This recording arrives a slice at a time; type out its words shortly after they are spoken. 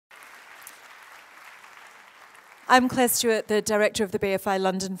I'm Claire Stewart, the director of the BFI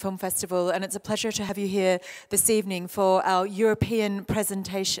London Film Festival, and it's a pleasure to have you here this evening for our European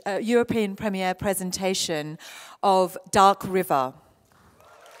premiere presentation of Dark River.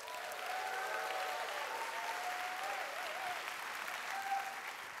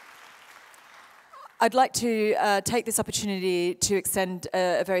 I'd like to take this opportunity to extend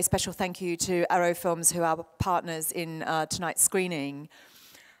a very special thank you to Arbor Films, who are our partners in tonight's screening.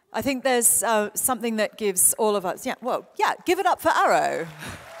 I think there's something that gives all of us, give it up for Arbor.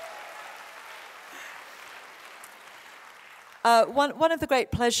 One of the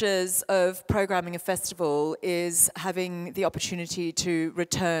great pleasures of programming a festival is having the opportunity to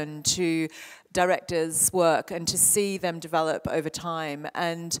return to directors' work and to see them develop over time,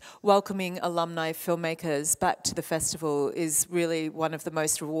 and welcoming alumni filmmakers back to the festival is really one of the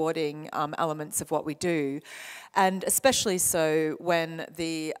most rewarding elements of what we do, and especially so when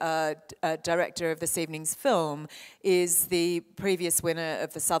the director of this evening's film is the previous winner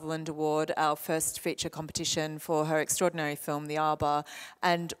of the Sutherland Award, our first feature competition for her extraordinary film, The Arbor,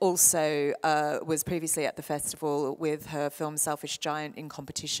 and also was previously at the festival with her film Selfish Giant in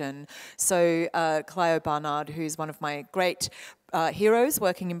competition. So Clio Barnard, who's one of my great heroes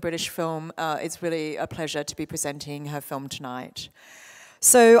working in British film, it's really a pleasure to be presenting her film tonight.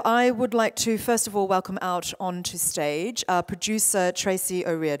 So I would like to first of all welcome out onto stage producer Tracy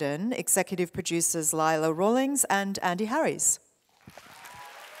O'Riordan, executive producers Lila Rawlings and Andy Harries.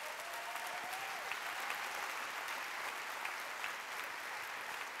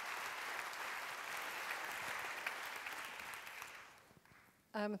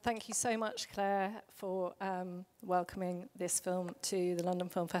 Thank you so much, Claire, for welcoming this film to the London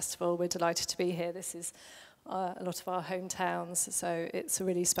Film Festival. We're delighted to be here. This is a lot of our hometowns, so it's a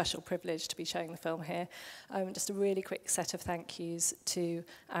really special privilege to be showing the film here. Just a really quick set of thank yous to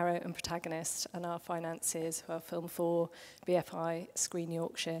Arbor and Protagonist and our financiers, who are Film 4, BFI, Screen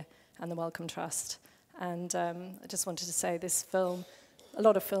Yorkshire and the Wellcome Trust. And I just wanted to say this film, a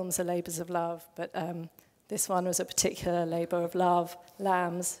lot of films are labours of love, but this one was a particular labour of love: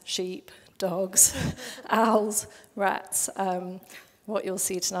 lambs, sheep, dogs, owls, rats. What you'll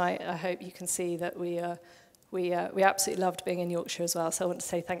see tonight, I hope you can see that we absolutely loved being in Yorkshire as well. So I want to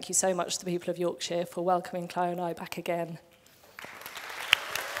say thank you so much to the people of Yorkshire for welcoming Clio and I back again.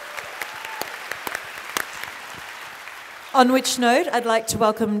 On which note, I'd like to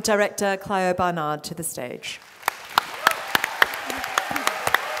welcome director Clio Barnard to the stage.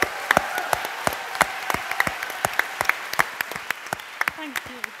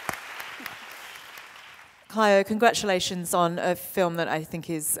 Clio, congratulations on a film that I think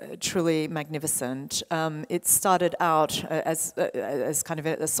is truly magnificent. It started out as kind of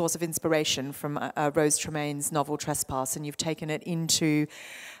a source of inspiration from Rose Tremaine's novel Trespass, and you've taken it into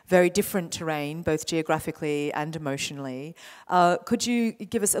very different terrain, both geographically and emotionally. Could you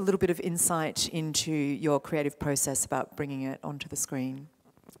give us a little bit of insight into your creative process about bringing it onto the screen?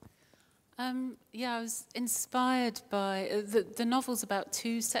 Yeah, I was inspired by the novel's about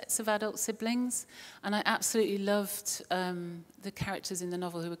two sets of adult siblings, and I absolutely loved the characters in the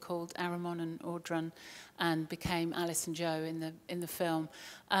novel who were called Aramon and Audrun, and became Alice and Joe in the film.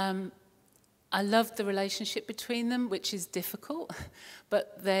 I loved the relationship between them, which is difficult,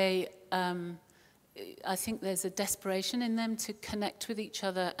 but they, I think there's a desperation in them to connect with each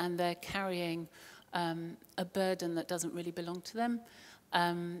other, and they're carrying a burden that doesn't really belong to them.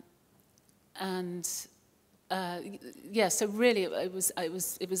 Yeah, so really it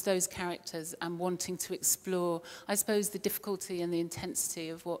was those characters and wanting to explore, I suppose, the difficulty and the intensity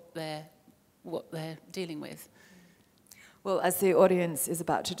of what they're dealing with. Well, as the audience is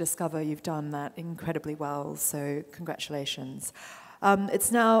about to discover, you've done that incredibly well, so congratulations.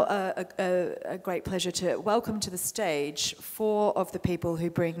 It's now a great pleasure to welcome to the stage 4 of the people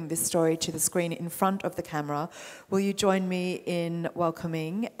who bring this story to the screen in front of the camera. Will you join me in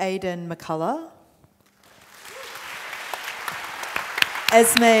welcoming Aidan McCullough,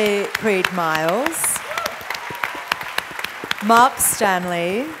 Esme Creed-Miles, Mark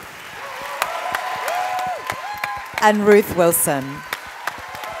Stanley, and Ruth Wilson.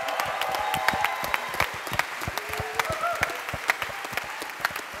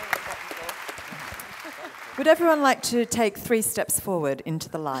 Would everyone like to take 3 steps forward into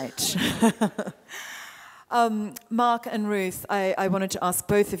the light? Mark and Ruth, I wanted to ask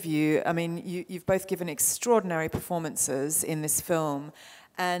both of you, I mean, you've both given extraordinary performances in this film,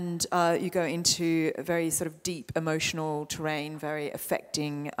 and you go into a very sort of deep emotional terrain, very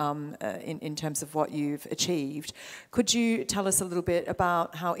affecting in terms of what you've achieved. Could you tell us a little bit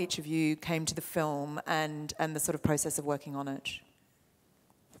about how each of you came to the film and the sort of process of working on it?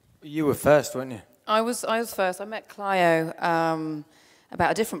 You were first, weren't you? I was first. I met Clio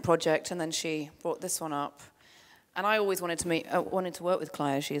about a different project, and then she brought this one up. And I always wanted to work with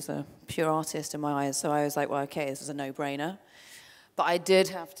Clio. She's a pure artist in my eyes, so I was like, well, okay, this is a no-brainer. But I did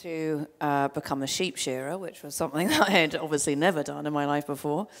have to become a sheep shearer, which was something that I had obviously never done in my life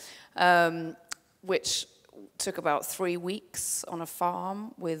before, which took about 3 weeks on a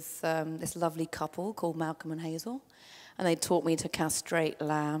farm with this lovely couple called Malcolm and Hazel. And they taught me to castrate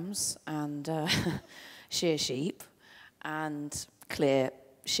lambs and shear sheep and clear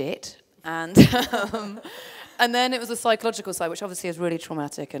shit. And, and then it was the psychological side, which obviously is really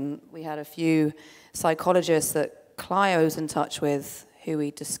traumatic. And we had a few psychologists that Clio's in touch with, who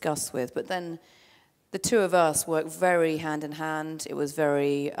we discuss with. But then the two of us worked very hand in hand. It was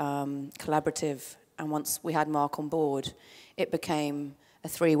very collaborative. And once we had Mark on board, it became a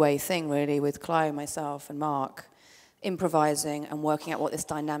three-way thing, really, with Clio, myself, and Mark, improvising and working out what this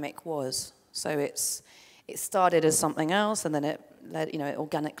dynamic was. So it started as something else, and then it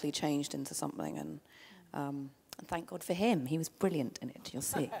organically changed into something. And thank God for him. He was brilliant in it, you'll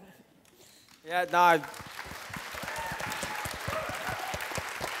see. Yeah, no,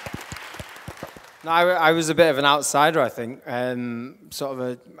 I was a bit of an outsider, I think. Sort of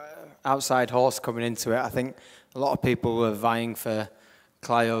an outside horse coming into it. I think a lot of people were vying for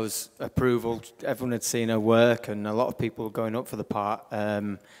Clio's approval. Everyone had seen her work, and a lot of people were going up for the part.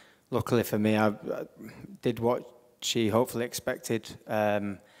 Luckily for me, I did what she hopefully expected.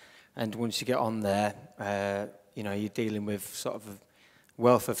 And once you get on there, you're dealing with sort of a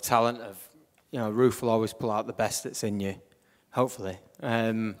wealth of talent. Ruth will always pull out the best that's in you, hopefully.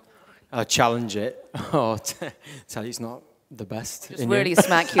 I'll challenge it, or tell you it's not the best. Just really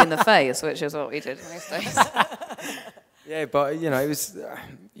smack you in the face, which is what we did most days. Yeah, but it was,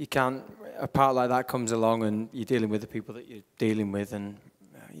 you can't, a part like that comes along and you're dealing with the people that you're dealing with, and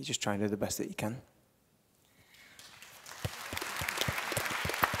you just try and do the best that you can.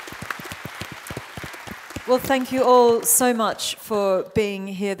 Well, thank you all so much for being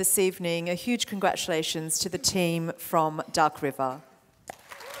here this evening. A huge congratulations to the team from Dark River.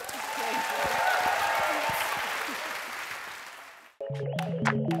 Thank you.